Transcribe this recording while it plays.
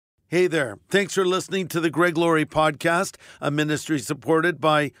Hey there. Thanks for listening to the Greg Laurie podcast, a ministry supported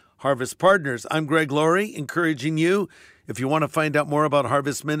by Harvest Partners. I'm Greg Laurie, encouraging you, if you want to find out more about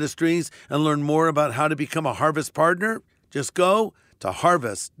Harvest Ministries and learn more about how to become a Harvest Partner, just go to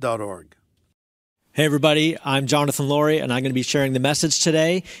harvest.org. Hey everybody, I'm Jonathan Laurie, and I'm going to be sharing the message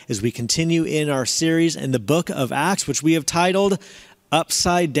today as we continue in our series in the book of Acts, which we have titled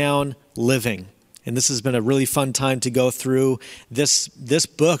Upside Down Living. And this has been a really fun time to go through this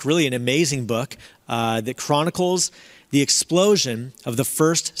book, really an amazing book that chronicles the explosion of the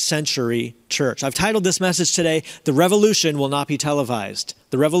first century church. I've titled this message today, The Revolution Will Not Be Televised.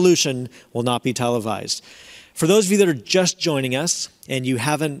 The Revolution Will Not Be Televised. For those of you that are just joining us and you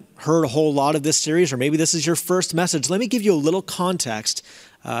haven't heard a whole lot of this series, or maybe this is your first message, let me give you a little context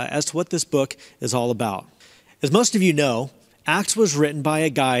as to what this book is all about. As most of you know, Acts was written by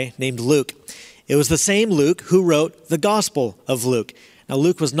a guy named Luke. It was the same Luke who wrote the Gospel of Luke. Now,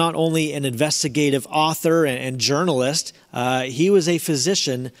 Luke was not only an investigative author and journalist, he was a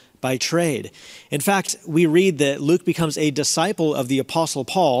physician by trade. In fact, we read that Luke becomes a disciple of the Apostle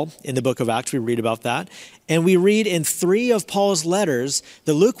Paul in the book of Acts. We read about that. And we read in 3 of Paul's letters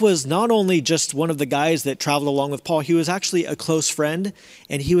that Luke was not only just one of the guys that traveled along with Paul, he was actually a close friend,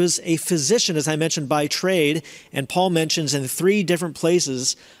 and he was a physician, as I mentioned, by trade. And Paul mentions in 3 different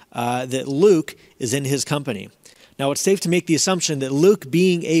places that Luke is in his company. Now, it's safe to make the assumption that Luke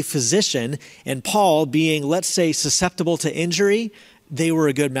being a physician and Paul being, let's say, susceptible to injury, they were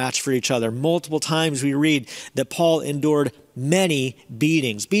a good match for each other. Multiple times we read that Paul endured many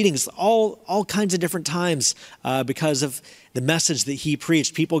beatings all kinds of different times because of the message that he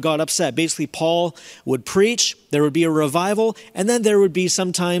preached. People got upset. Basically, Paul would preach, there would be a revival, and then there would be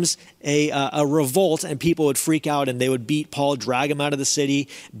sometimes a revolt, and people would freak out, and they would beat Paul, drag him out of the city,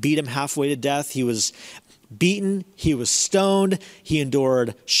 beat him halfway to death. He was beaten, he was stoned, he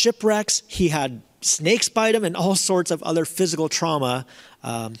endured shipwrecks, he had snakes bite him, and all sorts of other physical trauma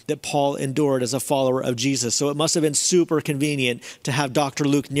that Paul endured as a follower of Jesus. So it must have been super convenient to have Dr.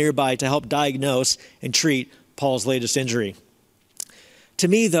 Luke nearby to help diagnose and treat Paul's latest injury. To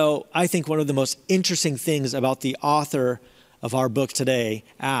me, though, I think one of the most interesting things about the author of our book today,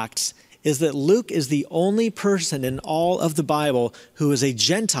 Acts, is that Luke is the only person in all of the Bible who is a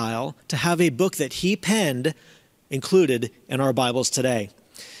Gentile to have a book that he penned included in our Bibles today.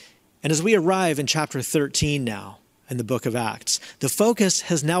 And as we arrive in chapter 13 now in the book of Acts, the focus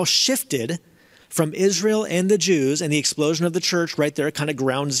has now shifted from Israel and the Jews and the explosion of the church right there, kind of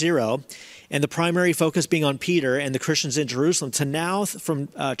ground zero, and the primary focus being on Peter and the Christians in Jerusalem, to now from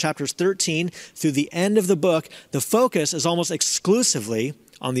chapters 13 through the end of the book, the focus is almost exclusively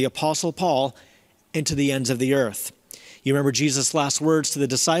on the Apostle Paul and to the ends of the earth. You remember Jesus' last words to the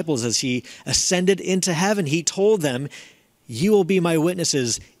disciples as he ascended into heaven. He told them, "You will be my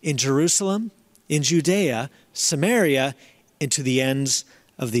witnesses in Jerusalem, in Judea, Samaria, and to the ends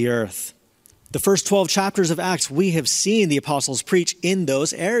of the earth." The first 12 chapters of Acts, we have seen the apostles preach in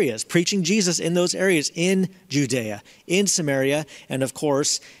those areas, preaching Jesus in those areas, in Judea, in Samaria, and of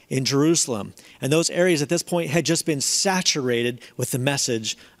course, in Jerusalem. And those areas at this point had just been saturated with the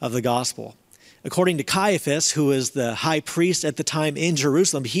message of the gospel. According to Caiaphas, who was the high priest at the time in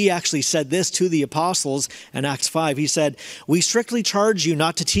Jerusalem, he actually said this to the apostles in Acts 5. He said, "We strictly charge you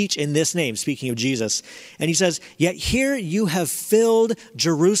not to teach in this name," speaking of Jesus. And he says, "Yet here you have filled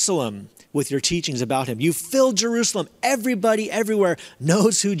Jerusalem with your teachings about him." You filled Jerusalem. Everybody everywhere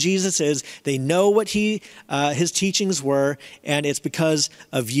knows who Jesus is. They know what his teachings were, and it's because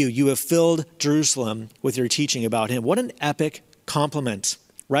of you. You have filled Jerusalem with your teaching about him. What an epic compliment,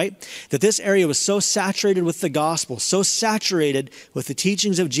 right? That this area was so saturated with the gospel, so saturated with the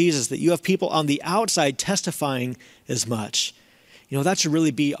teachings of Jesus, that you have people on the outside testifying as much. You know, that should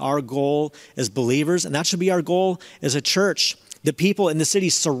really be our goal as believers, and that should be our goal as a church. The people in the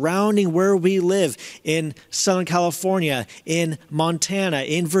cities surrounding where we live, in Southern California, in Montana,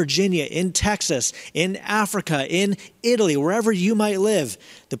 in Virginia, in Texas, in Africa, in Italy, wherever you might live,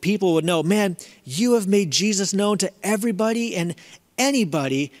 the people would know, man, you have made Jesus known to everybody and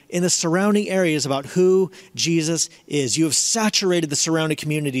anybody in the surrounding areas about who Jesus is. You have saturated the surrounding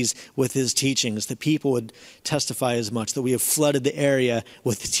communities with his teachings. The people would testify as much, that we have flooded the area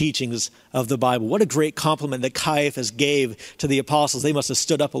with the teachings of the Bible. What a great compliment that Caiaphas gave to the apostles. They must have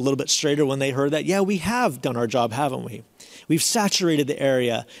stood up a little bit straighter when they heard that. Yeah, we have done our job, haven't we? We've saturated the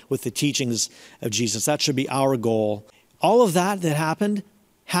area with the teachings of Jesus. That should be our goal. All of that happened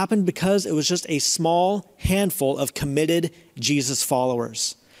because it was just a small handful of committed Jesus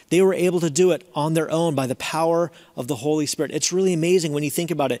followers. They were able to do it on their own by the power of the Holy Spirit. It's really amazing when you think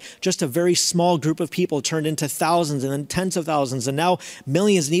about it. Just a very small group of people turned into thousands and then tens of thousands, and now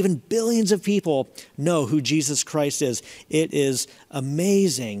millions and even billions of people know who Jesus Christ is. It is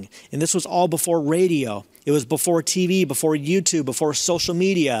amazing. And this was all before radio. It was before TV, before YouTube, before social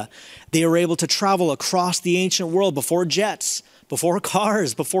media. They were able to travel across the ancient world before jets, before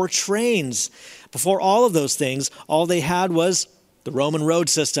cars, before trains, before all of those things. All they had was the Roman road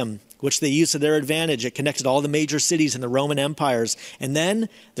system, which they used to their advantage. It connected all the major cities in the Roman empires. And then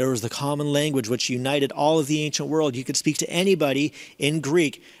there was the common language, which united all of the ancient world. You could speak to anybody in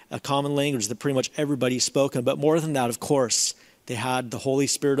Greek, a common language that pretty much everybody spoke. But more than that, of course, they had the Holy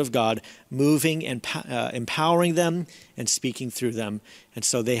Spirit of God moving and empowering them and speaking through them. And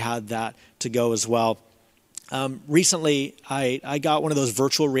so they had that to go as well. Recently, I got one of those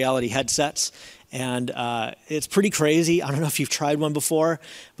virtual reality headsets, and it's pretty crazy. I don't know if you've tried one before,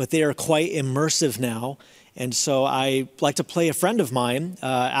 but they are quite immersive now. And so I like to play a friend of mine.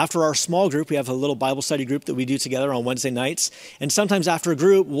 After our small group, we have a little Bible study group that we do together on Wednesday nights. And sometimes after a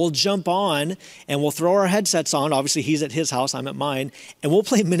group, we'll jump on and we'll throw our headsets on. Obviously, he's at his house, I'm at mine. And we'll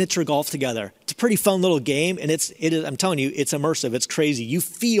play miniature golf together. It's a pretty fun little game. And it is, I'm telling you, it's immersive. It's crazy. You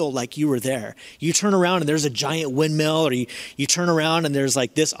feel like you were there. You turn around and there's a giant windmill, or you turn around and there's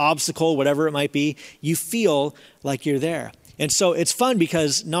like this obstacle, whatever it might be. You feel like you're there. And so it's fun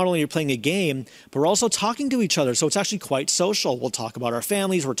because not only are you playing a game, but we're also talking to each other. So it's actually quite social. We'll talk about our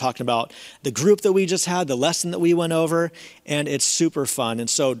families. We're talking about the group that we just had, the lesson that we went over, and it's super fun. And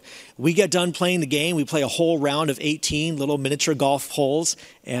so we get done playing the game. We play a whole round of 18 little miniature golf holes.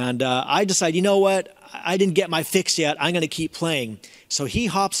 And I decide, you know what? I didn't get my fix yet. I'm going to keep playing. So he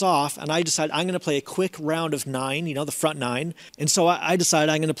hops off, and I decide I'm going to play a quick round of 9, the front 9. And so I decide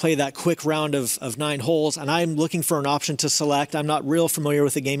I'm going to play that quick round of 9 holes, and I'm looking for an option to select. I'm not real familiar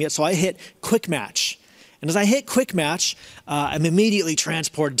with the game yet, so I hit quick match. And as I hit quick match, I'm immediately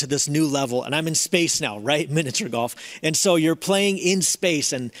transported to this new level, and I'm in space now, right? Miniature golf. And so you're playing in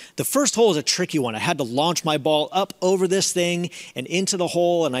space, and the first hole is a tricky one. I had to launch my ball up over this thing and into the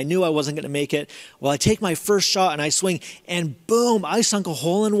hole, and I knew I wasn't going to make it. Well, I take my first shot, and I swing, and boom, I sunk a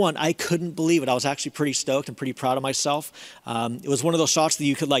hole in one. I couldn't believe it. I was actually pretty stoked and pretty proud of myself. It was one of those shots that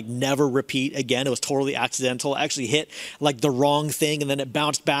you could never repeat again. It was totally accidental. I actually hit the wrong thing, and then it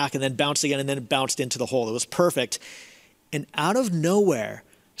bounced back, and then bounced again, and then it bounced into the hole. It was perfect. And out of nowhere,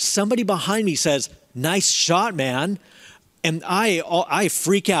 somebody behind me says, "Nice shot, man." And I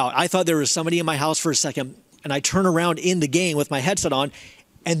freak out. I thought there was somebody in my house for a second, and I turn around in the game with my headset on,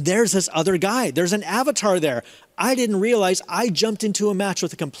 and there's this other guy. There's an avatar there. I didn't realize I jumped into a match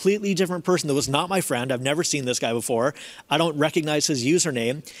with a completely different person that was not my friend. I've never seen this guy before. I don't recognize his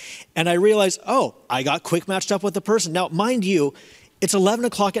username. And I realized, I got quick matched up with the person. Now, mind you, it's 11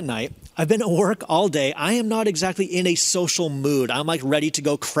 o'clock at night. I've been at work all day. I am not exactly in a social mood. I'm ready to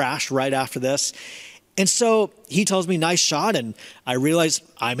go crash right after this. And so he tells me, "Nice shot." And I realize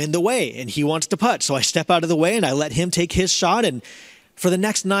I'm in the way and he wants to putt. So I step out of the way and I let him take his shot. And for the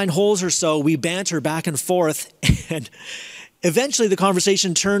next 9 holes or so, we banter back and forth. And eventually the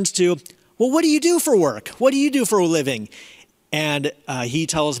conversation turns to, "Well, what do you do for work? What do you do for a living?" And he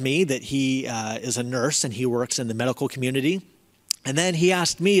tells me that he is a nurse and he works in the medical community. And then he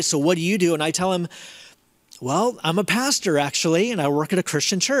asked me, "So what do you do?" And I tell him, "Well, I'm a pastor, actually, and I work at a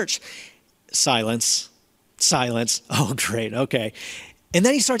Christian church." Silence. Oh, great. Okay. And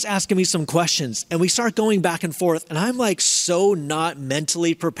then he starts asking me some questions, and we start going back and forth, and I'm so not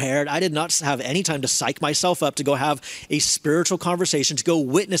mentally prepared. I did not have any time to psych myself up to go have a spiritual conversation, to go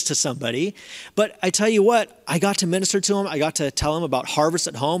witness to somebody. But I tell you what, I got to minister to him. I got to tell him about Harvest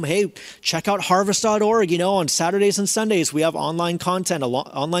at Home. Hey, check out harvest.org. On Saturdays and Sundays, we have online content,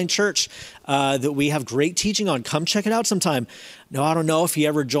 online church that we have great teaching on. Come check it out sometime. Now, I don't know if he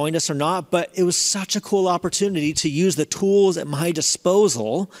ever joined us or not, but it was such a cool opportunity to use the tools at my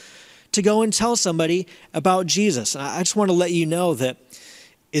disposal to go and tell somebody about Jesus. And I just want to let you know that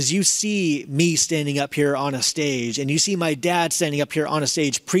as you see me standing up here on a stage and you see my dad standing up here on a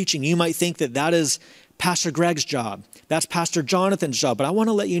stage preaching, you might think that that is Pastor Greg's job. That's Pastor Jonathan's job. But I want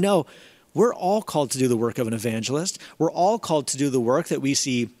to let you know, we're all called to do the work of an evangelist. We're all called to do the work that we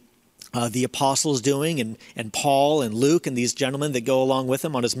see the apostles doing, and Paul and Luke and these gentlemen that go along with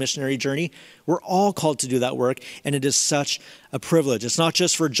him on his missionary journey. We're all called to do that work, and it is such a privilege. It's not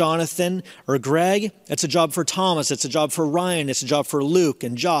just for Jonathan or Greg. It's a job for Thomas. It's a job for Ryan. It's a job for Luke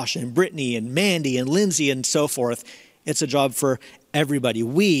and Josh and Brittany and Mandy and Lindsay and so forth. It's a job for everybody.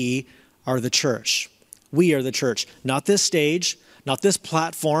 We are the church. We are the church. Not this stage, not this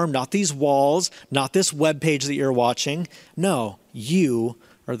platform, not these walls, not this webpage that you're watching. No, you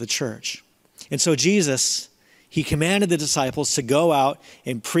are are the church. And so Jesus, he commanded the disciples to go out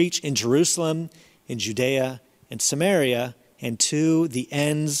and preach in Jerusalem, in Judea, and Samaria, and to the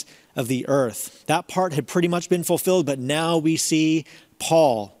ends of the earth. That part had pretty much been fulfilled, but now we see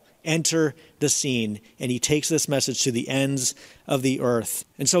Paul enter the scene, and he takes this message to the ends of the earth.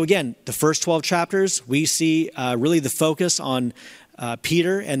 And so again, the first 12 chapters, we see really the focus on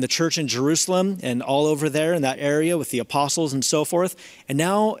Peter and the church in Jerusalem and all over there in that area with the apostles and so forth. And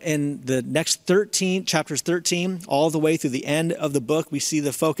now in the next chapters 13, all the way through the end of the book, we see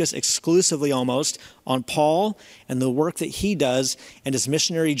the focus exclusively almost on Paul and the work that he does and his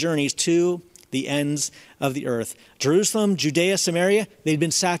missionary journeys to the ends of the earth. Jerusalem, Judea, Samaria, they'd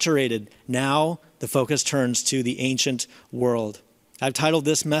been saturated. Now the focus turns to the ancient world. I've titled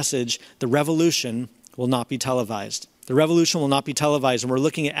this message, "The Revolution Will Not Be Televised." The revolution will not be televised. And we're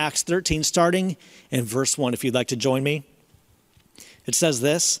looking at Acts 13, starting in verse 1, if you'd like to join me. It says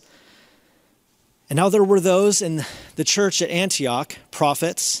this, "And now there were those in the church at Antioch,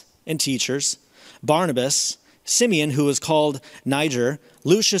 prophets and teachers, Barnabas, Simeon, who was called Niger,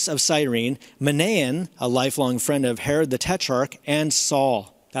 Lucius of Cyrene, Manaen, a lifelong friend of Herod the Tetrarch, and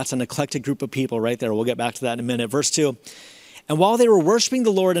Saul." That's an eclectic group of people right there. We'll get back to that in a minute. Verse 2. "And while they were worshiping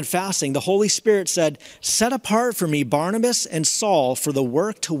the Lord and fasting, the Holy Spirit said, 'Set apart for me Barnabas and Saul for the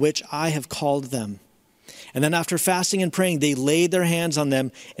work to which I have called them.' And then after fasting and praying, they laid their hands on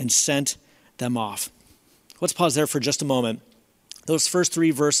them and sent them off." Let's pause there for just a moment. Those first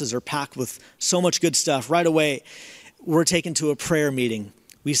 3 verses are packed with so much good stuff. Right away, we're taken to a prayer meeting.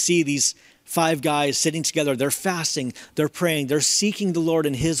 We see these 5 guys sitting together. They're fasting, they're praying, they're seeking the Lord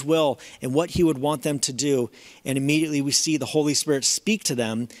and his will and what he would want them to do. And immediately we see the Holy Spirit speak to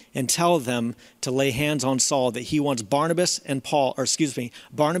them and tell them to lay hands on Saul, that he wants Barnabas and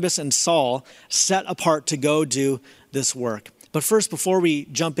Saul set apart to go do this work. But first, before we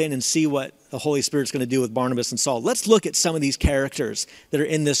jump in and see what the Holy Spirit's going to do with Barnabas and Saul, let's look at some of these characters that are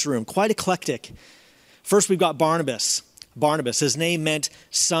in this room. Quite eclectic. First, we've got Barnabas. Barnabas, his name meant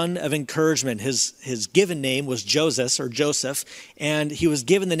son of encouragement. His given name was Joseph, and he was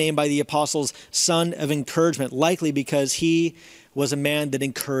given the name by the apostles, son of encouragement, likely because he was a man that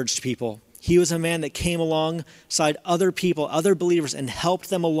encouraged people. He was a man that came alongside other people, other believers, and helped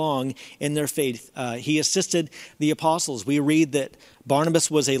them along in their faith. He assisted the apostles. We read that Barnabas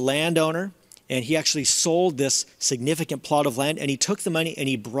was a landowner, and he actually sold this significant plot of land, and he took the money and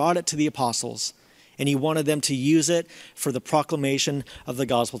he brought it to the apostles. And he wanted them to use it for the proclamation of the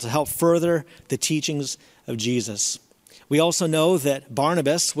gospel, to help further the teachings of Jesus. We also know that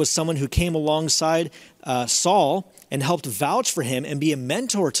Barnabas was someone who came alongside Saul and helped vouch for him and be a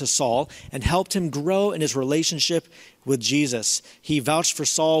mentor to Saul and helped him grow in his relationship with Jesus. He vouched for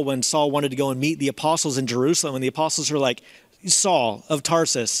Saul when Saul wanted to go and meet the apostles in Jerusalem, and the apostles were like, "Saul of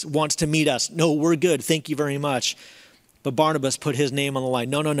Tarsus wants to meet us. No, we're good. Thank you very much." But Barnabas put his name on the line.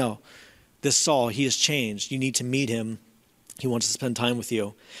 No. This Saul, he has changed. You need to meet him. He wants to spend time with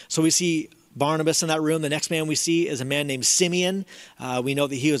you. So we see Barnabas in that room. The next man we see is a man named Simeon. We know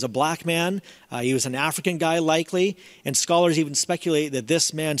that he was a black man. He was an African guy likely. And scholars even speculate that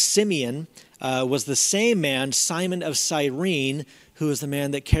this man, Simeon, was the same man, Simon of Cyrene, who was the man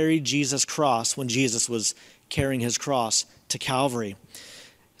that carried Jesus' cross when Jesus was carrying his cross to Calvary.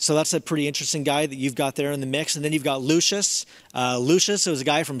 So that's a pretty interesting guy that you've got there in the mix. And then you've got Lucius. Lucius was a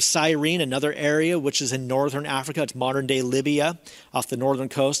guy from Cyrene, another area which is in northern Africa. It's modern-day Libya, off the northern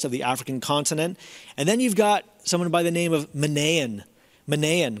coast of the African continent. And then you've got someone by the name of Manaen.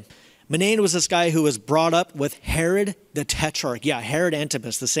 Manaen was this guy who was brought up with Herod the Tetrarch. Yeah, Herod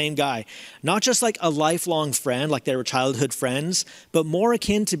Antipas, the same guy. Not just like a lifelong friend, like they were childhood friends, but more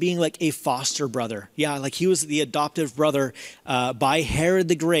akin to being like a foster brother. Yeah, like he was the adoptive brother by Herod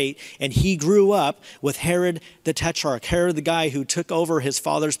the Great, and he grew up with Herod the Tetrarch, Herod the guy who took over his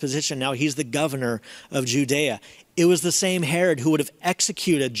father's position. Now he's the governor of Judea. It was the same Herod who would have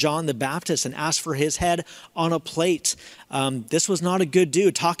executed John the Baptist and asked for his head on a plate. This was not a good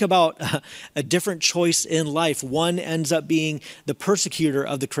dude. Talk about a different choice in life. One ends up being the persecutor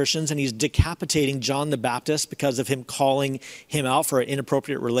of the Christians, and he's decapitating John the Baptist because of him calling him out for an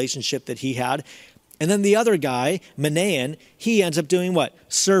inappropriate relationship that he had. And then the other guy, Manaen, he ends up doing what?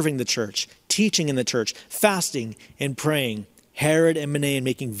 Serving the church, teaching in the church, fasting and praying. Herod and Manaen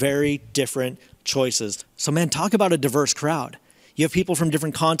making very different choices. So man, talk about a diverse crowd. You have people from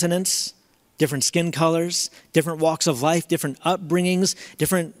different continents, different skin colors, different walks of life, different upbringings,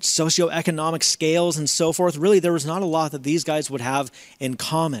 different socioeconomic scales and so forth. Really, there was not a lot that these guys would have in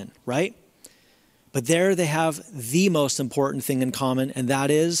common, right? But there they have the most important thing in common, and that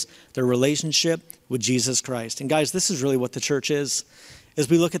is their relationship with Jesus Christ. And guys, this is really what the church is. As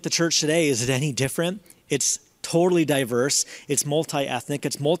we look at the church today, is it any different? It's totally diverse. It's multi-ethnic.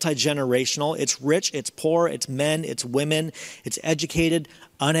 It's multi-generational. It's rich. It's poor. It's men. It's women. It's educated,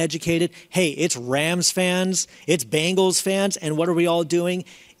 uneducated. Hey, it's Rams fans. It's Bengals fans. And what are we all doing?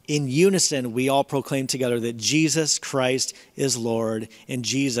 In unison, we all proclaim together that Jesus Christ is Lord and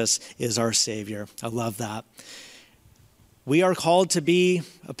Jesus is our Savior. I love that. We are called to be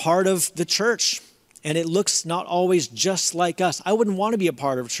a part of the church, and it looks not always just like us. I wouldn't want to be a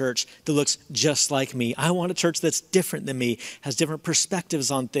part of a church that looks just like me. I want a church that's different than me, has different perspectives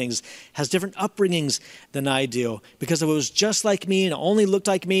on things, has different upbringings than I do. Because if it was just like me and only looked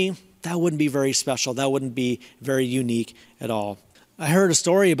like me, that wouldn't be very special. That wouldn't be very unique at all. I heard a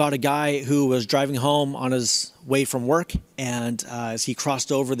story about a guy who was driving home on his way from work, and as he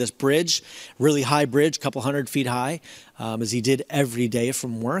crossed over this bridge, really high bridge, a couple 100 feet high, as he did every day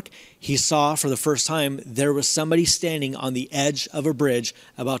from work, he saw for the first time there was somebody standing on the edge of a bridge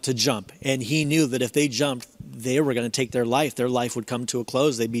about to jump. And he knew that if they jumped, they were going to take their life. Their life would come to a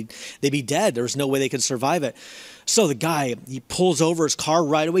close. They'd be dead. There was no way they could survive it. So the guy, he pulls over his car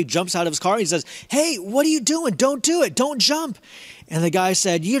right away, jumps out of his car. He says, "Hey, what are you doing? Don't do it. Don't jump." And the guy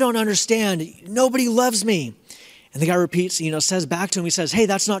said, "You don't understand. Nobody loves me." And the guy repeats, says back to him, he says, "Hey,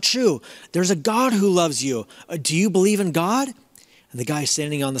 that's not true. There's a God who loves you. Do you believe in God?" And the guy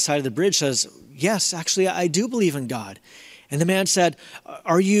standing on the side of the bridge says, "Yes, actually, I do believe in God." And the man said,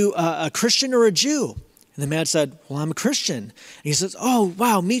 "Are you a Christian or a Jew?" And the man said, "Well, I'm a Christian." And he says, "Oh,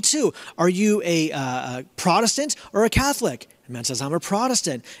 wow, me too. Are you a Protestant or a Catholic?" The man says, "I'm a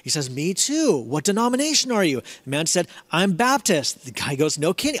Protestant." He says, "Me too. What denomination are you?" The man said, "I'm Baptist." The guy goes,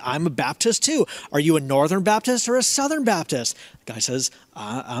 "No kidding. I'm a Baptist too. Are you a Northern Baptist or a Southern Baptist?" The guy says,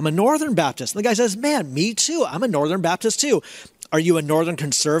 "I'm a Northern Baptist." And the guy says, "Man, me too. I'm a Northern Baptist too. Are you a Northern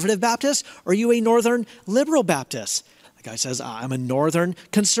Conservative Baptist or are you a Northern Liberal Baptist?" The guy says, "I'm a Northern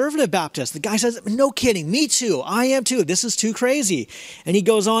Conservative Baptist." The guy says, "No kidding. Me too. I am too. This is too crazy." And he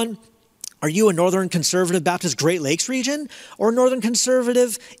goes on, "Are you a Northern Conservative Baptist Great Lakes region or Northern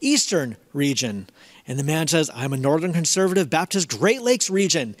Conservative Eastern region?" And the man says, "I'm a Northern Conservative Baptist Great Lakes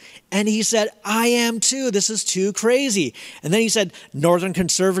region." And he said, "I am too. This is too crazy." And then he said, "Northern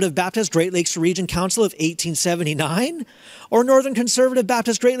Conservative Baptist Great Lakes Region Council of 1879 or Northern Conservative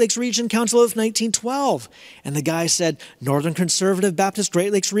Baptist Great Lakes Region Council of 1912. And the guy said, "Northern Conservative Baptist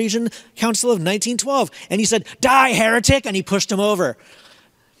Great Lakes Region Council of 1912. And he said, "Die, heretic," and he pushed him over.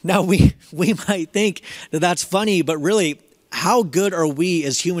 Now, we might think that that's funny, but really, how good are we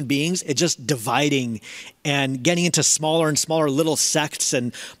as human beings at just dividing and getting into smaller and smaller little sects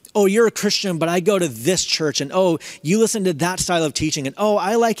and, "Oh, you're a Christian, but I go to this church," and, "Oh, you listen to that style of teaching," and, "Oh,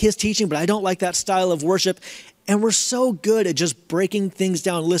 I like his teaching, but I don't like that style of worship." And we're so good at just breaking things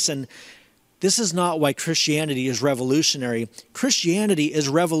down. Listen, this is not why Christianity is revolutionary. Christianity is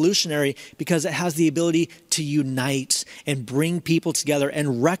revolutionary because it has the ability to unite and bring people together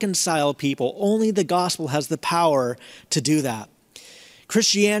and reconcile people. Only the gospel has the power to do that.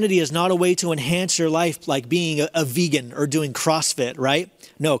 Christianity is not a way to enhance your life like being a vegan or doing CrossFit, right?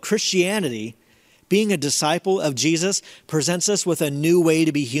 No, Christianity, being a disciple of Jesus, presents us with a new way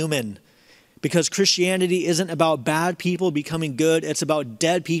to be human. Because Christianity isn't about bad people becoming good. It's about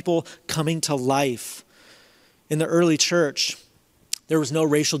dead people coming to life. In the early church, there was no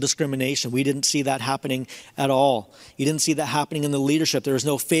racial discrimination. We didn't see that happening at all. You didn't see that happening in the leadership. There was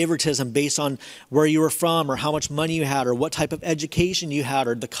no favoritism based on where you were from or how much money you had or what type of education you had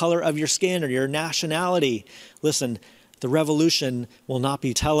or the color of your skin or your nationality. Listen, the revolution will not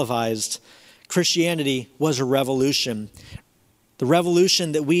be televised. Christianity was a revolution. The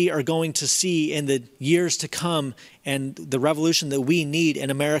revolution that we are going to see in the years to come and the revolution that we need in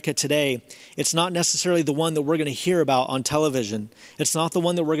America today, it's not necessarily the one that we're going to hear about on television. It's not the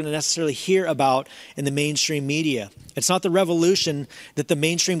one that we're going to necessarily hear about in the mainstream media. It's not the revolution that the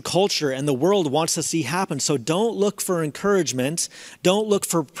mainstream culture and the world wants to see happen. So don't look for encouragement. Don't look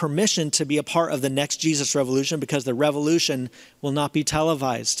for permission to be a part of the next Jesus revolution, because the revolution will not be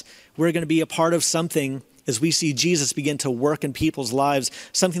televised. We're going to be a part of something as we see Jesus begin to work in people's lives,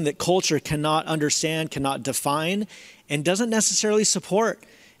 something that culture cannot understand, cannot define, and doesn't necessarily support.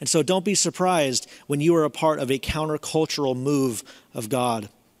 And so don't be surprised when you are a part of a countercultural move of God.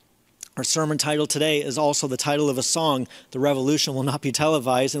 Our sermon title today is also the title of a song, "The Revolution Will Not Be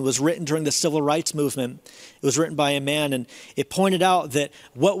Televised," and it was written during the Civil Rights Movement. It was written by a man, and it pointed out that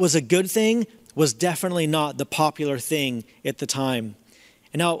what was a good thing was definitely not the popular thing at the time.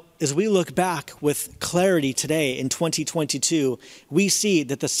 And now, as we look back with clarity today in 2022, we see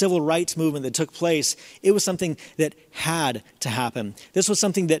that the civil rights movement that took place, it was something that had to happen. This was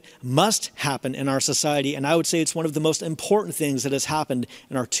something that must happen in our society, and I would say it's one of the most important things that has happened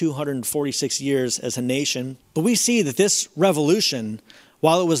in our 246 years as a nation. But we see that this revolution,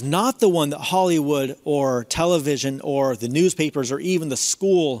 while it was not the one that Hollywood or television or the newspapers or even the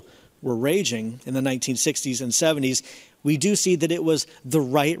school were raging in the 1960s and 70s, we do see that it was the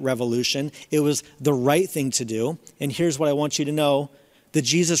right revolution. It was the right thing to do. And here's what I want you to know. The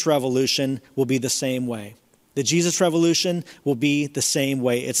Jesus revolution will be the same way. The Jesus revolution will be the same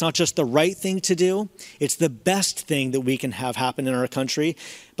way. It's not just the right thing to do. It's the best thing that we can have happen in our country.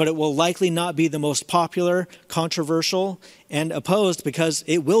 But it will likely not be the most popular, controversial, and opposed, because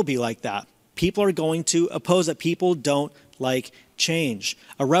it will be like that. People are going to oppose it. People don't like change.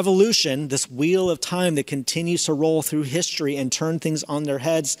 A revolution, this wheel of time that continues to roll through history and turn things on their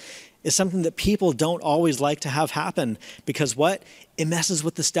heads, is something that people don't always like to have happen. Because what? It messes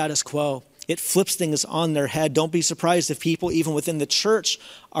with the status quo. It flips things on their head. Don't be surprised if people, even within the church,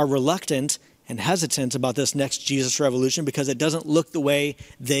 are reluctant and hesitant about this next Jesus revolution because it doesn't look the way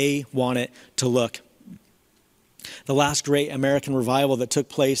they want it to look. The last great American revival that took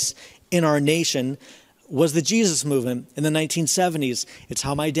place in our nation was the Jesus movement in the 1970s. It's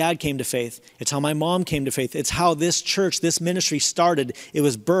how my dad came to faith. It's how my mom came to faith. It's how this church, this ministry started. It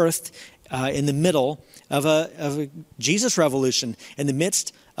was birthed in the middle of a Jesus revolution, in the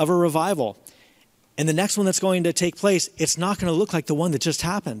midst of a revival. And the next one that's going to take place, it's not going to look like the one that just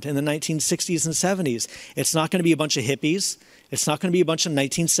happened in the 1960s and 70s. It's not going to be a bunch of hippies. It's not going to be a bunch of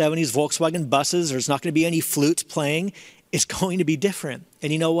 1970s Volkswagen buses. There's not going to be any flutes playing. It's going to be different.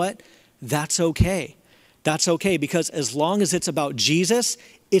 And you know what? That's okay. That's okay, because as long as it's about Jesus,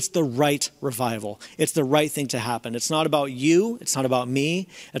 it's the right revival. It's the right thing to happen. It's not about you. It's not about me.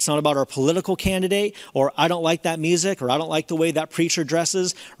 It's not about our political candidate, or I don't like that music, or I don't like the way that preacher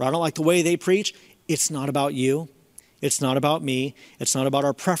dresses, or I don't like the way they preach. It's not about you. It's not about me. It's not about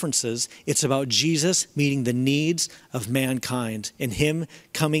our preferences. It's about Jesus meeting the needs of mankind and him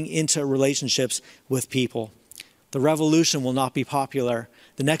coming into relationships with people. The revolution will not be popular.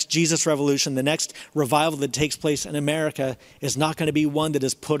 The next Jesus revolution, the next revival that takes place in America is not going to be one that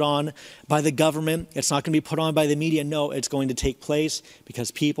is put on by the government. It's not going to be put on by the media. No, it's going to take place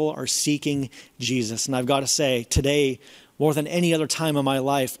because people are seeking Jesus. And I've got to say, today, more than any other time in my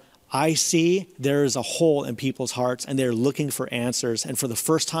life, I see there is a hole in people's hearts and they're looking for answers. And for the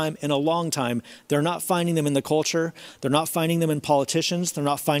first time in a long time, they're not finding them in the culture. They're not finding them in politicians. They're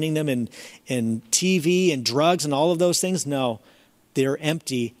not finding them in TV and drugs and all of those things. No, they're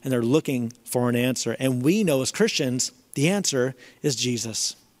empty and they're looking for an answer. And we know as Christians, the answer is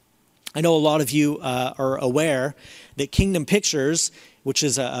Jesus. I know a lot of you are aware that Kingdom Pictures, which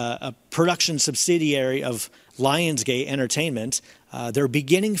is a production subsidiary of Lionsgate Entertainment, they're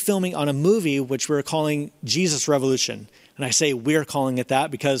beginning filming on a movie which we're calling Jesus Revolution. And I say we're calling it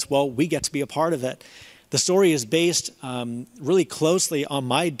that because, well, we get to be a part of it. The story is based really closely on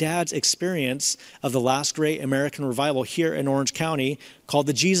my dad's experience of the last great American revival here in Orange County called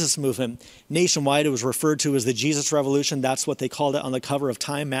the Jesus Movement. Nationwide, it was referred to as the Jesus Revolution. That's what they called it on the cover of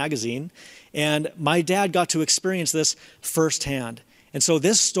Time magazine. And my dad got to experience this firsthand. And so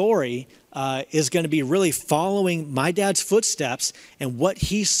this story is going to be really following my dad's footsteps and what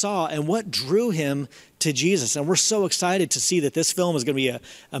he saw and what drew him to Jesus. And we're so excited to see that this film is going to be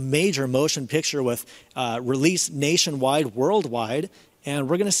a major motion picture with release nationwide, worldwide. And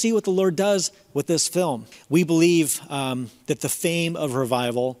we're going to see what the Lord does with this film. We believe that the fame of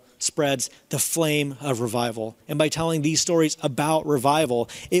revival spreads the flame of revival. And by telling these stories about revival,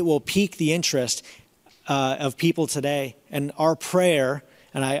 it will pique the interest of people today. And our prayer,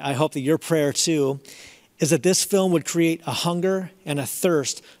 and I hope that your prayer too, is that this film would create a hunger and a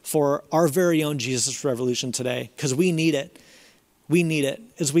thirst for our very own Jesus Revolution today, because we need it. We need it.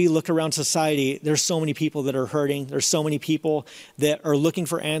 As we look around society, there's so many people that are hurting. There's so many people that are looking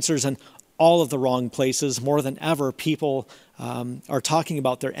for answers in all of the wrong places. More than ever, people are talking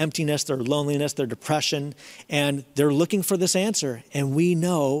about their emptiness, their loneliness, their depression, and they're looking for this answer. And we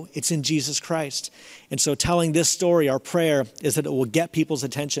know it's in Jesus Christ. And so telling this story, our prayer is that it will get people's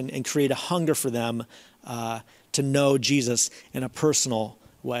attention and create a hunger for them to know Jesus in a personal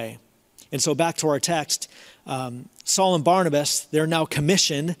way. And so back to our text, Saul and Barnabas, they're now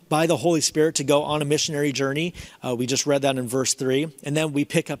commissioned by the Holy Spirit to go on a missionary journey. We just read that in verse 3. And then we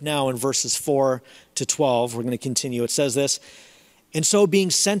pick up now in verses 4 to 12. We're going to continue. It says this, "And so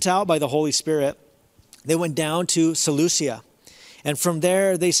being sent out by the Holy Spirit, they went down to Seleucia. And from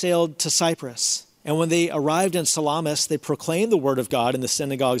there they sailed to Cyprus. And when they arrived in Salamis, they proclaimed the word of God in the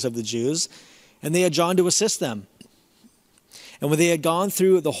synagogues of the Jews, and they had John to assist them. And when they had gone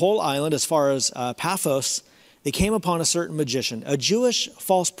through the whole island as far as Paphos, they came upon a certain magician, a Jewish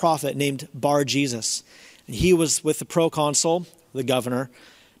false prophet named Bar-Jesus. And he was with the proconsul, the governor,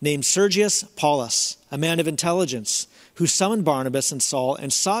 named Sergius Paulus, a man of intelligence, who summoned Barnabas and Saul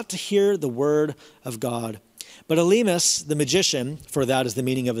and sought to hear the word of God. But Elymas, the magician, for that is the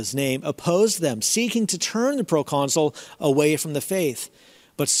meaning of his name, opposed them, seeking to turn the proconsul away from the faith.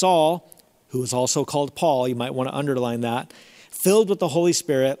 But Saul, who was also called Paul, you might want to underline that, filled with the Holy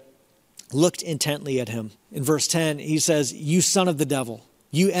Spirit, looked intently at him. In verse 10, he says, "You son of the devil,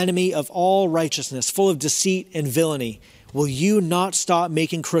 you enemy of all righteousness, full of deceit and villainy, will you not stop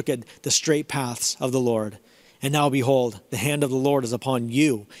making crooked the straight paths of the Lord? And now behold, the hand of the Lord is upon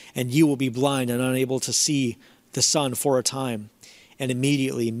you, and you will be blind and unable to see the sun for a time." And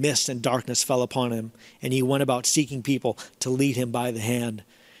immediately mist and darkness fell upon him, and he went about seeking people to lead him by the hand.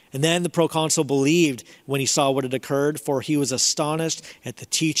 And then the proconsul believed when he saw what had occurred, for he was astonished at the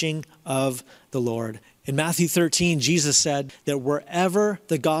teaching of the Lord. In Matthew 13, Jesus said that wherever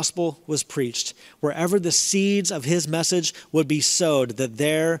the gospel was preached, wherever the seeds of his message would be sowed, that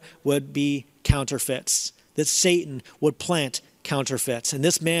there would be counterfeits, that Satan would plant counterfeits. And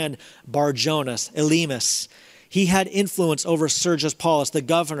this man, Bar-Jonas, Elymas, he had influence over Sergius Paulus, the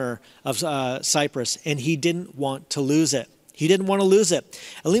governor of Cyprus, and he didn't want to lose it. He didn't want to lose it.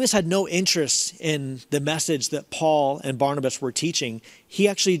 Elymas had no interest in the message that Paul and Barnabas were teaching. He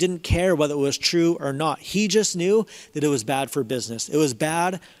actually didn't care whether it was true or not. He just knew that it was bad for business. It was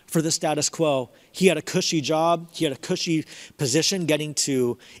bad for the status quo. He had a cushy job. He had a cushy position getting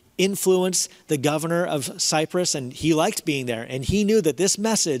to influence the governor of Cyprus, and he liked being there. And he knew that this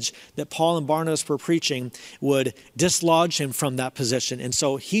message that Paul and Barnabas were preaching would dislodge him from that position. And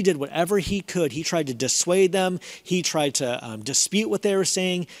so he did whatever he could. He tried to dissuade them. He tried to dispute what they were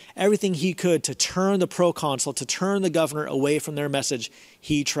saying. Everything he could to turn the proconsul, to turn the governor away from their message,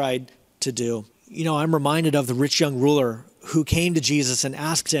 he tried to do. You know, I'm reminded of the rich young ruler who came to Jesus and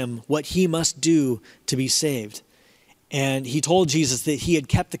asked him what he must do to be saved. And he told Jesus that he had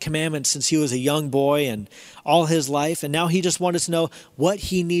kept the commandments since he was a young boy and all his life. And now he just wanted to know what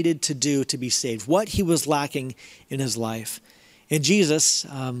he needed to do to be saved, what he was lacking in his life. And Jesus,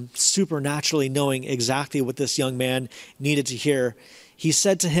 supernaturally knowing exactly what this young man needed to hear, he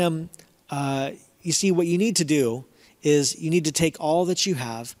said to him, you see, what you need to do is you need to take all that you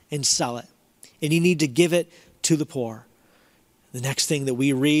have and sell it. And you need to give it to the poor. The next thing that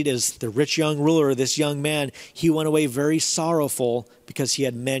we read is the rich young ruler, this young man, he went away very sorrowful because he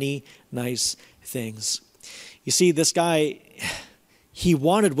had many nice things. You see, this guy, he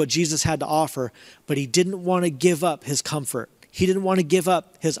wanted what Jesus had to offer, but he didn't want to give up his comfort. He didn't want to give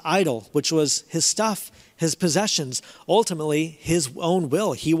up his idol, which was his stuff, his possessions, ultimately his own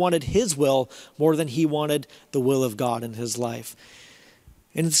will. He wanted his will more than he wanted the will of God in his life.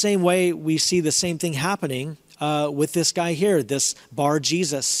 In the same way, we see the same thing happening with this guy here, this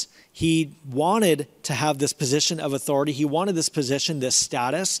Bar-Jesus. He wanted to have this position of authority. He wanted this position, this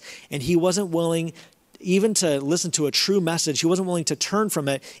status, and he wasn't willing even to listen to a true message. He wasn't willing to turn from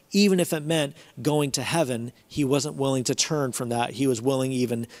it, even if it meant going to heaven. He wasn't willing to turn from that. He was willing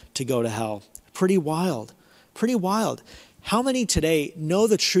even to go to hell. Pretty wild, pretty wild. How many today know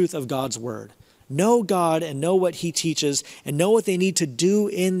the truth of God's word? Know God and know what he teaches and know what they need to do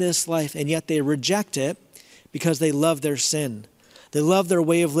in this life, and yet they reject it because they love their sin. They love their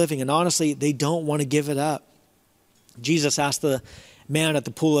way of living, and honestly, they don't want to give it up. Jesus asked the man at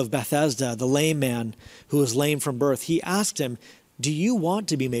the pool of Bethesda, the lame man who was lame from birth, he asked him, "Do you want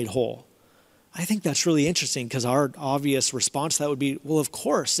to be made whole?" I think that's really interesting because our obvious response to that would be, well, of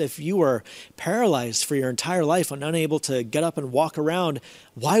course, if you were paralyzed for your entire life and unable to get up and walk around,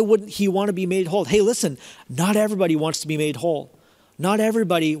 why wouldn't he want to be made whole? Hey, listen, not everybody wants to be made whole. Not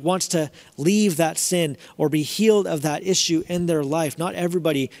everybody wants to leave that sin or be healed of that issue in their life. Not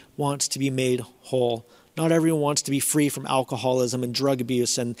everybody wants to be made whole. Not everyone wants to be free from alcoholism and drug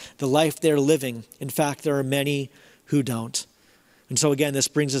abuse and the life they're living. In fact, there are many who don't. And so again, this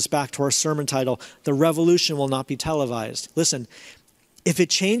brings us back to our sermon title, The Revolution Will Not Be Televised. Listen, if it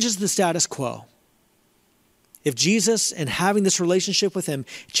changes the status quo, if Jesus and having this relationship with him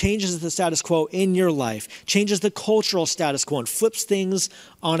changes the status quo in your life, changes the cultural status quo and flips things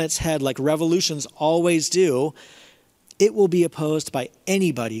on its head like revolutions always do, it will be opposed by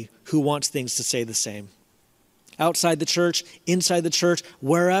anybody who wants things to stay the same. Outside the church, inside the church,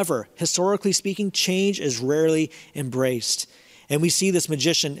 wherever, historically speaking, change is rarely embraced. And we see this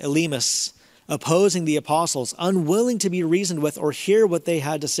magician, Elymas, opposing the apostles, unwilling to be reasoned with or hear what they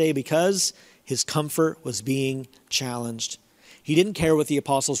had to say because His comfort was being challenged. He didn't care what the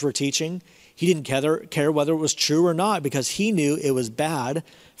apostles were teaching. He didn't care whether it was true or not because he knew it was bad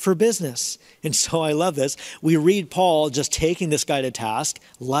for business. And so I love this. We read Paul just taking this guy to task,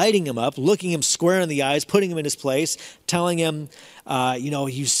 lighting him up, looking him square in the eyes, putting him in his place, telling him,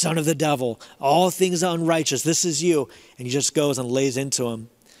 you son of the devil, all things are unrighteous, this is you. And he just goes and lays into him.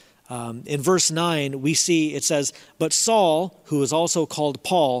 In verse 9, we see it says, but Saul, who was also called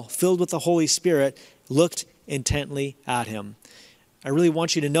Paul, filled with the Holy Spirit, looked intently at him. I really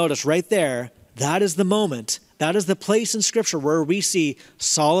want you to notice right there, that is the moment, that is the place in Scripture where we see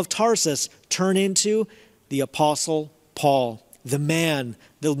Saul of Tarsus turn into the Apostle Paul, the man,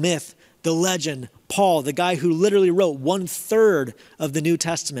 the myth, the legend, Paul, the guy who literally wrote 1/3 of the New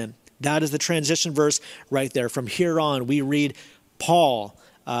Testament. That is the transition verse right there. From here on, we read Paul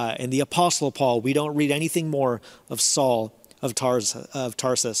and the Apostle Paul. We don't read anything more of Saul of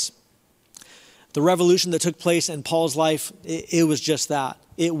Tarsus. The revolution that took place in Paul's life, it was just that.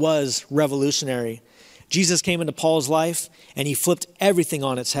 It was revolutionary. Jesus came into Paul's life and he flipped everything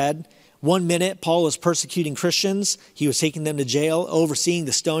on its head. 1 minute, Paul was persecuting Christians. He was taking them to jail, overseeing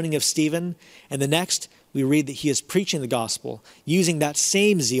the stoning of Stephen. And the next, we read that he is preaching the gospel, using that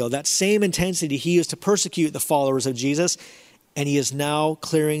same zeal, that same intensity he used to persecute the followers of Jesus. And he is now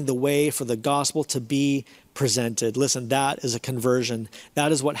clearing the way for the gospel to be presented. Listen, that is a conversion.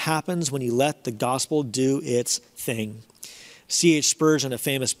 That is what happens when you let the gospel do its thing. C.H. Spurgeon, a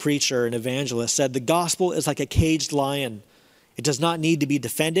famous preacher and evangelist, said, the gospel is like a caged lion. It does not need to be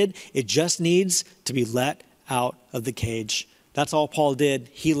defended. It just needs to be let out of the cage. That's all Paul did.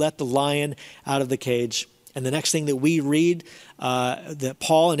 He let the lion out of the cage. And the next thing that we read that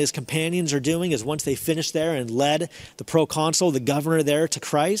Paul and his companions are doing is once they finish there and led the proconsul, the governor there, to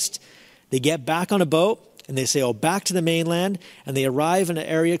Christ, they get back on a boat and they sail back to the mainland, and they arrive in an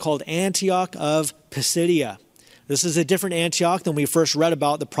area called Antioch of Pisidia. This is a different Antioch than we first read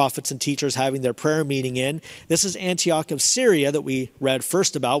about the prophets and teachers having their prayer meeting in. This is Antioch of Syria that we read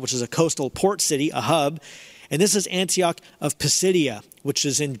first about, which is a coastal port city, a hub. And this is Antioch of Pisidia, which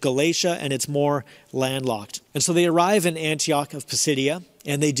is in Galatia, and it's more landlocked. And so they arrive in Antioch of Pisidia,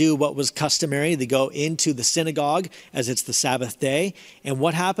 and they do what was customary. They go into the synagogue as it's the Sabbath day. And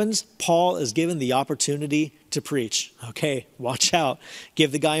what happens? Paul is given the opportunity to preach. Okay, watch out.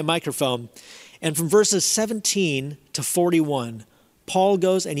 Give the guy a microphone. And from verses 17 to 41, Paul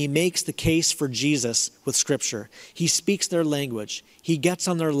goes and he makes the case for Jesus with Scripture. He speaks their language. He gets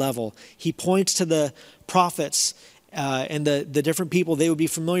on their level. He points to the prophets and the different people they would be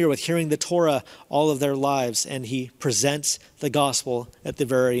familiar with hearing the Torah all of their lives. And he presents the gospel at the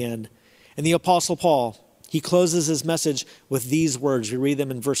very end. And the Apostle Paul, he closes his message with these words. We read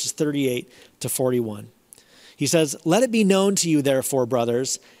them in verses 38 to 41. He says, let it be known to you, therefore,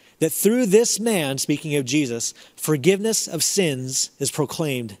 brothers, that through this man, speaking of Jesus, forgiveness of sins is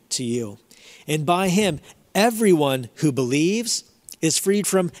proclaimed to you. And by him, everyone who believes is freed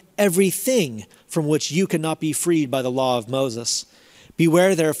from everything from which you cannot be freed by the law of Moses.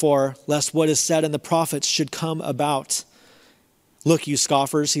 Beware, therefore, lest what is said in the prophets should come about. Look, you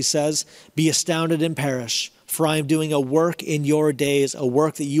scoffers, he says, be astounded and perish, for I am doing a work in your days, a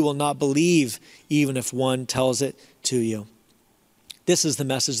work that you will not believe, even if one tells it to you. This is the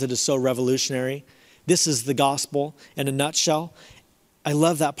message that is so revolutionary. This is the gospel in a nutshell. I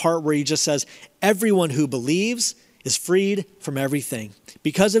love that part where he just says, everyone who believes is freed from everything.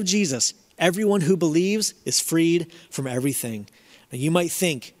 Because of Jesus, everyone who believes is freed from everything. Now, you might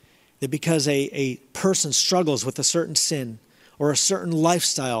think that because a person struggles with a certain sin or a certain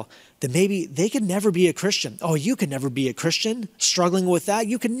lifestyle, that maybe they could never be a Christian. Oh, you could never be a Christian? Struggling with that?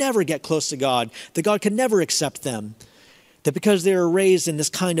 You could never get close to God. That God could never accept them. That because they were raised in this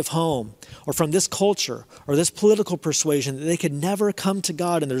kind of home or from this culture or this political persuasion that they could never come to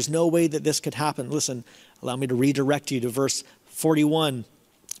God and there's no way that this could happen. Listen, allow me to redirect you to verse 41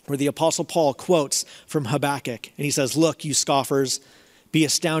 where the Apostle Paul quotes from Habakkuk. And he says, look, you scoffers, be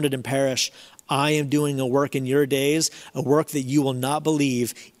astounded and perish. I am doing a work in your days, a work that you will not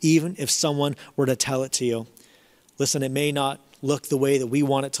believe, even if someone were to tell it to you. Listen, it may not look the way that we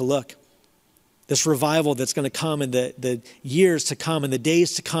want it to look. This revival that's going to come in the years to come and the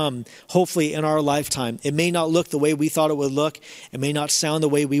days to come, hopefully in our lifetime. It may not look the way we thought it would look. It may not sound the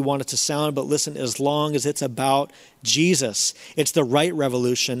way we want it to sound. But listen, as long as it's about Jesus, it's the right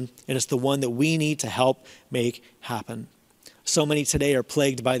revolution, and it's the one that we need to help make happen. So many today are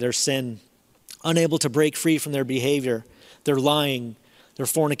plagued by their sin, unable to break free from their behavior, their lying, their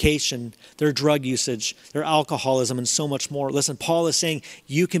fornication, their drug usage, their alcoholism, and so much more. Listen, Paul is saying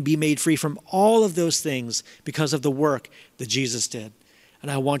you can be made free from all of those things because of the work that Jesus did. And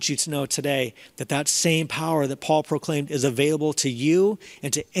I want you to know today that that same power that Paul proclaimed is available to you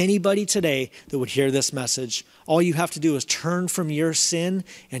and to anybody today that would hear this message. All you have to do is turn from your sin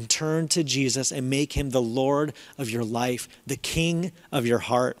and turn to Jesus and make him the Lord of your life, the King of your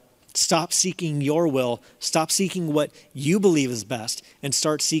heart. Stop seeking your will. Stop seeking what you believe is best and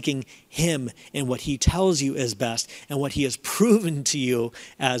start seeking him and what he tells you is best and what he has proven to you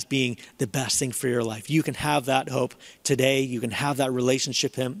as being the best thing for your life. You can have that hope today. You can have that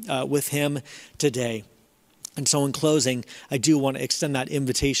relationship with him today. And so in closing, I do want to extend that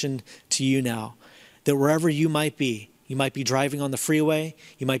invitation to you now, that wherever you might be driving on the freeway.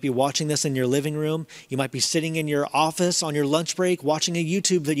 You might be watching this in your living room. You might be sitting in your office on your lunch break watching a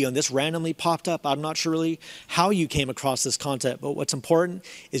YouTube video and this randomly popped up. I'm not sure really how you came across this content, but what's important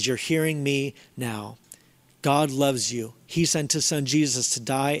is you're hearing me now. God loves you. He sent his son Jesus to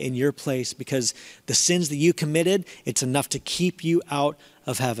die in your place because the sins that you committed, it's enough to keep you out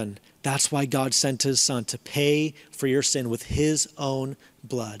of heaven. That's why God sent his son to pay for your sin with his own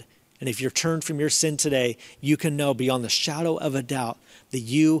blood. And if you're turned from your sin today, you can know beyond the shadow of a doubt that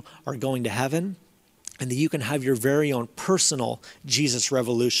you are going to heaven and that you can have your very own personal Jesus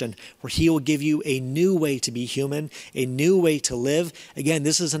revolution where he will give you a new way to be human, a new way to live. Again,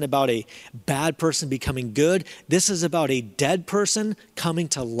 this isn't about a bad person becoming good. This is about a dead person coming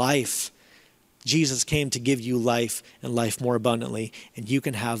to life. Jesus came to give you life and life more abundantly, and you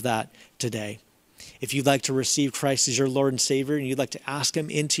can have that today. If you'd like to receive Christ as your Lord and Savior and you'd like to ask him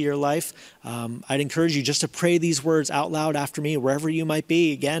into your life, I'd encourage you just to pray these words out loud after me, wherever you might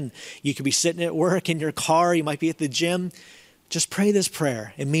be. Again, you could be sitting at work, in your car, you might be at the gym. Just pray this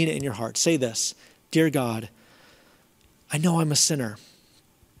prayer and mean it in your heart. Say this: Dear God, I know I'm a sinner,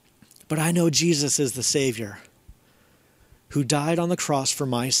 but I know Jesus is the Savior who died on the cross for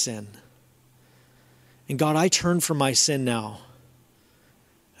my sin. And God, I turn from my sin now,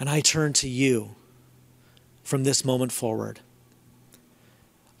 and I turn to you from this moment forward.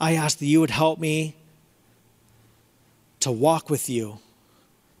 I ask that you would help me to walk with you,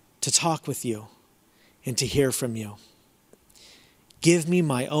 to talk with you, and to hear from you. Give me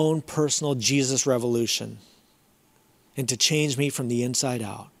my own personal Jesus revolution and to change me from the inside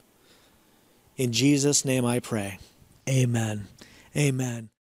out. In Jesus' name I pray. Amen. Amen.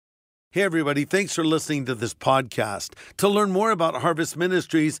 Hey, everybody. Thanks for listening to this podcast. To learn more about Harvest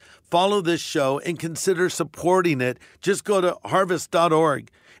Ministries, follow this show and consider supporting it. Just go to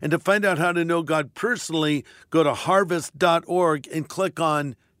harvest.org. And to find out how to know God personally, go to harvest.org and click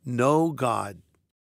on Know God.